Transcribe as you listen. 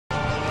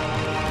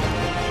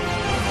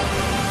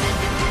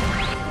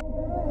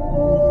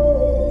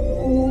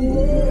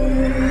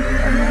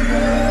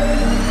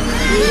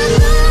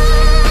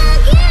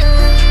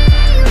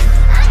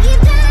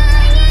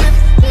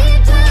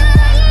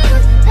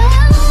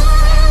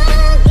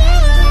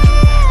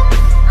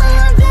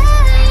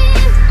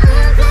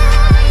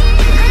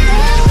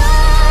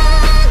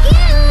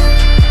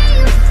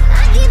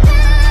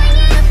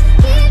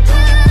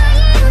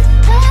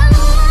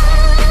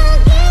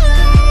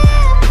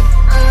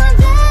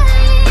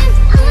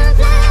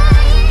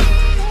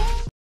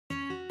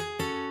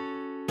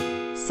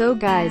So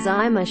guys,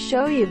 I'ma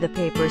show you the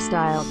paper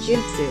style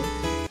jutsu.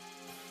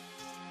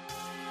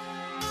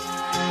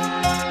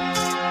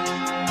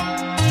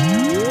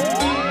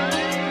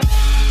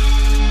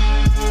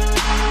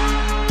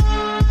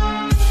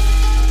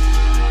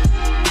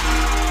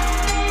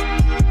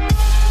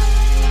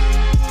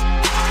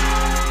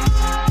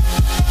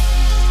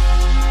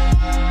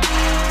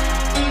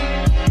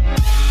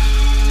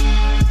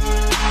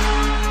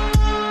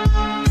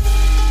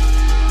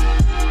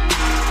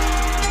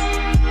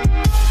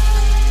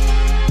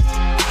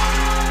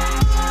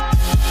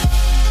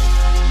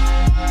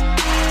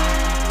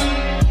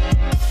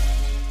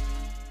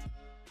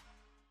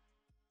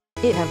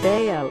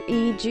 Ihabeo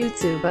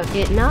e-jutsu, but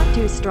it not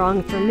too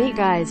strong for me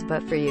guys,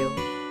 but for you.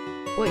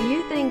 What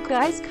you think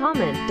guys?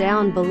 Comment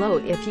down below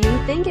if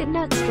you think it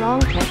not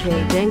strong.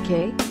 Kekkei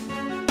Genkai.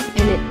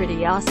 And it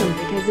pretty awesome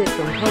because it's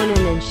from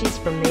Konan and she's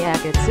from the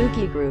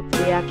Akatsuki group.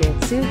 The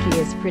Akatsuki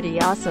is pretty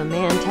awesome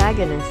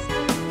antagonist.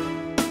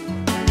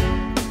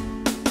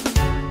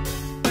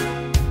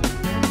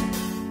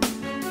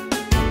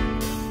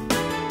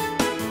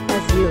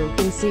 As you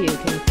can see, you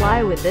can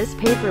fly with this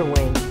paper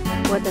wing.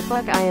 What the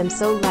fuck, I am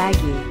so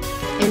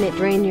laggy. And it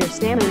drain your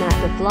stamina.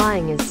 The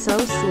flying is so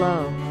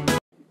slow.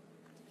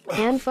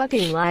 And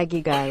fucking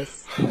laggy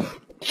guys.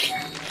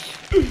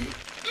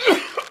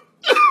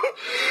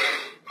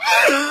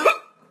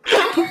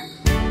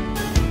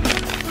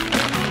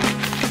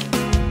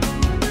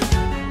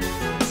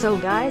 So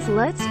guys,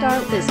 let's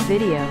start this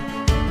video.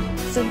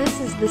 So this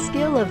is the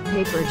skill of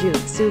paper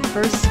jutsu.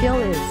 First skill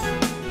is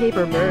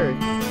paper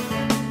birds.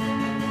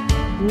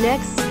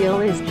 Next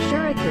skill is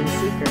shuriken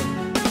seeker.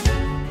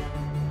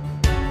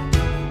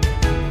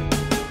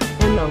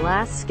 And the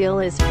last skill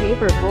is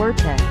paper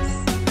vortex.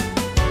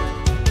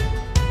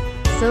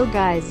 So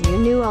guys, you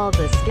knew all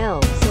the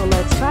skills, so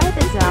let's try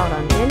this out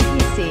on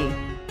NPC.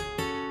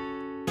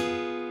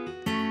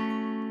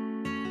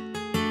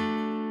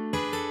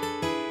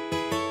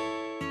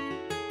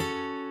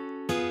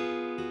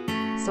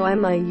 So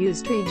I'ma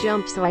use tree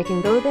jump so I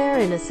can go there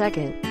in a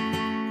second.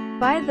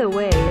 By the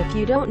way, if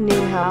you don't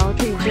know how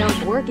tree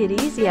jump work it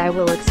easy, I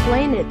will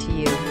explain it to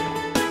you.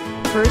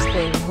 First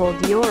thing,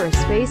 hold your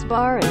space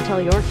bar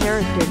until your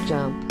character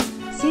jump.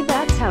 See,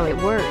 that's how it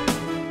works.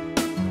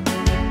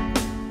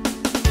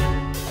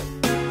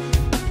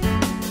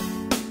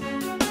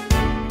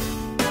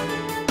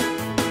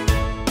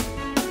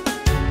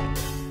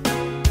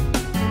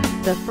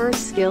 The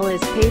first skill is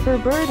paper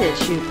bird. It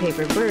shoot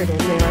paper bird and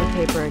there are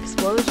paper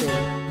explosion.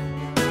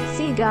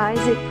 See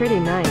guys, it pretty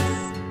nice.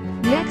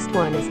 Next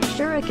one is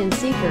shuriken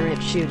seeker.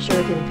 It shoot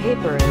shuriken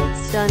paper and it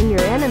stun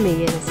your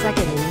enemy in a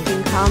second and you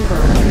can combo.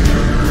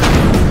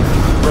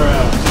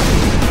 Bruh.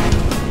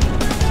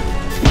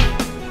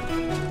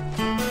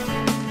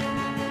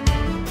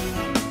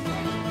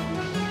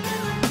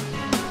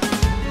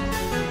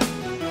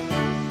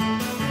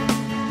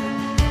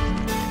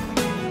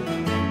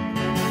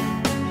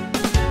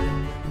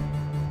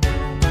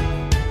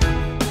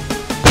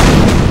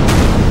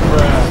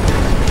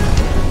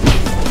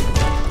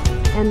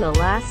 And the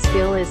last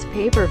skill is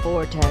paper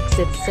vortex.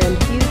 It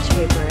sends huge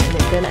paper and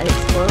it gonna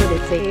explode.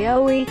 It's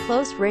AoE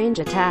close range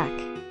attack.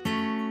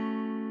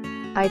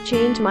 I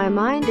changed my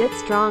mind, it's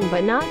strong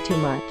but not too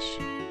much.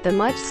 The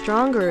much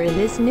stronger in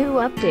this new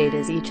update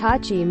is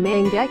Itachi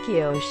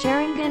Mangekyo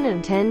Sharingan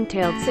and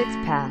 10-tailed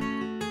six-path.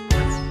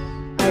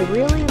 I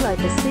really like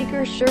the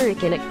Seeker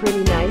Shuriken. It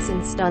pretty nice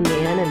and stun the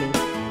enemy.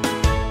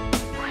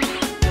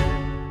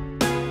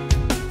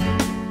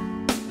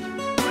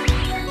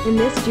 In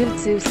this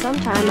jutsu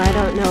sometime I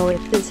don't know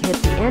if this hit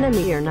the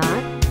enemy or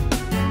not.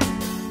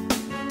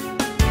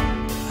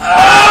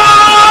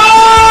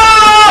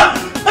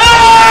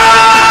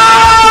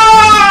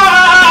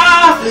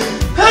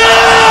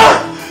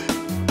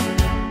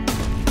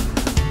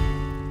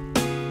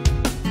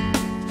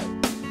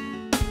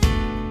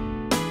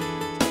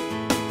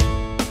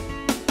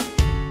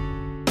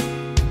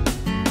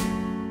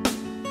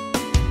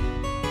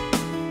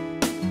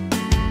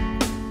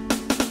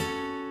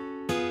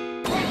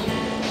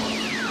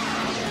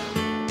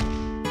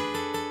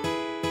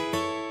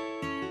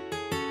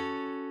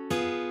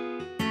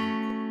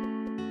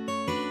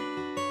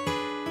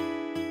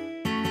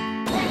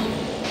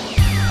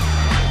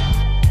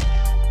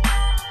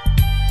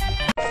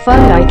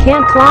 Fuck, I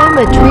can't climb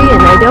a tree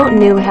and I don't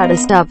know how to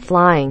stop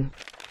flying.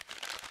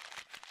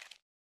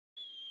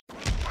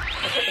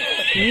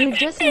 You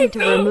just need to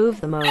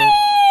remove the mode.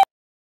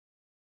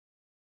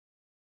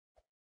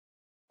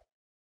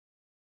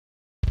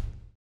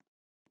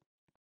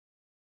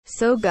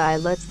 So guy,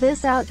 let's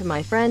this out to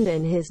my friend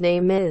and his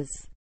name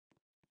is.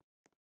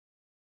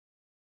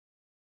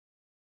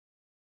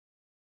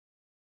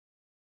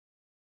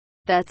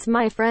 That's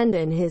my friend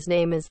and his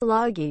name is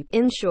Loggy,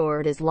 in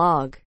short is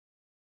Log.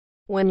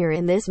 When you're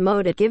in this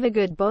mode it give a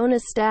good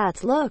bonus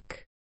stats.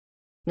 Look.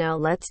 Now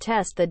let's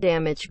test the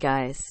damage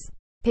guys.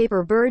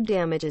 Paper bird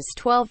damage is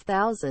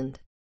 12,000.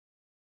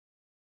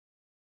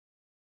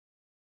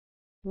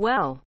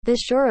 Wow, this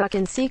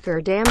Shuriken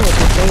Seeker damage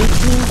is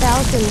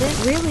 18,000.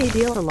 It really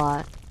deals a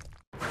lot.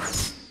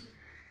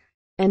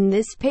 And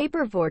this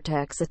paper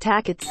vortex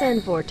attack, it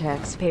send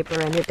vortex paper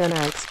and it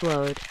gonna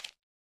explode.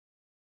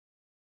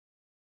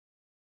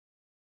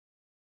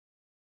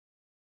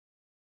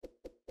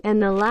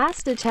 And the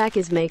last attack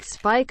is make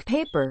spike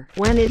paper.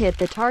 When it hit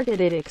the target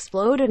it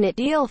explode and it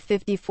deal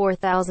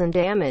 54,000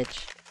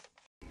 damage.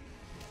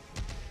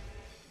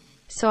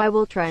 So I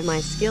will try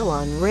my skill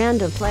on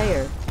random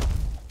player.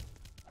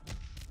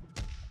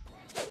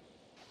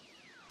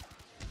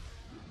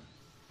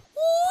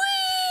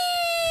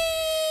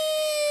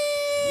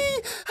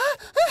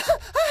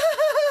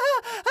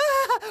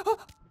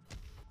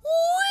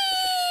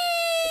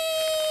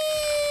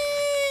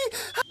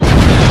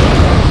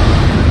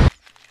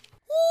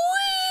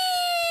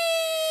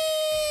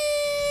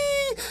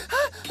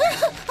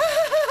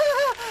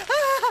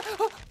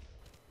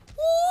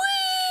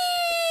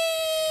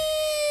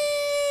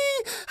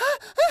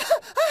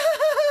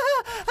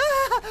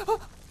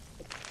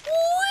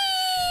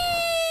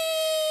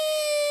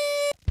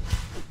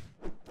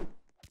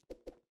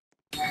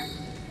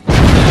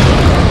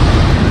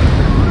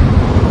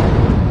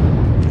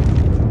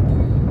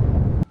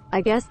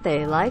 I guess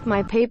they like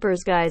my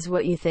papers, guys.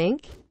 What you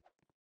think?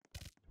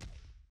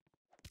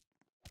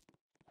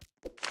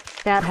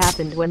 That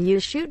happened when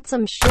you shoot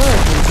some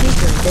shuriken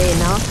teachers, they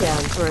knock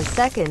down for a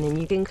second and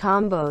you can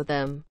combo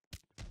them.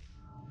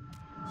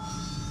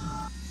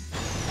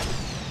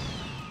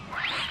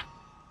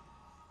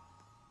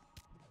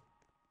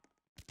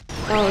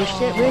 Oh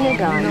shit,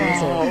 Rinnegan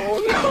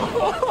wizard.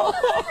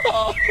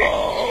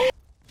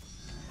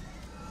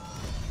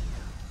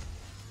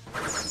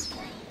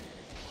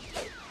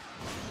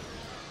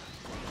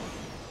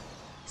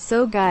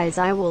 So guys,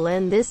 I will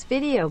end this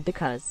video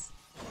because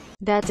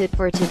that's it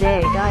for today.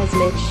 Guys,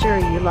 make sure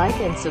you like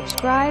and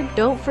subscribe.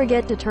 Don't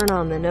forget to turn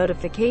on the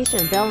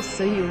notification bell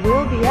so you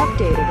will be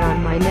updated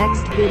on my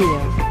next video.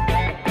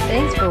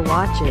 Thanks for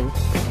watching.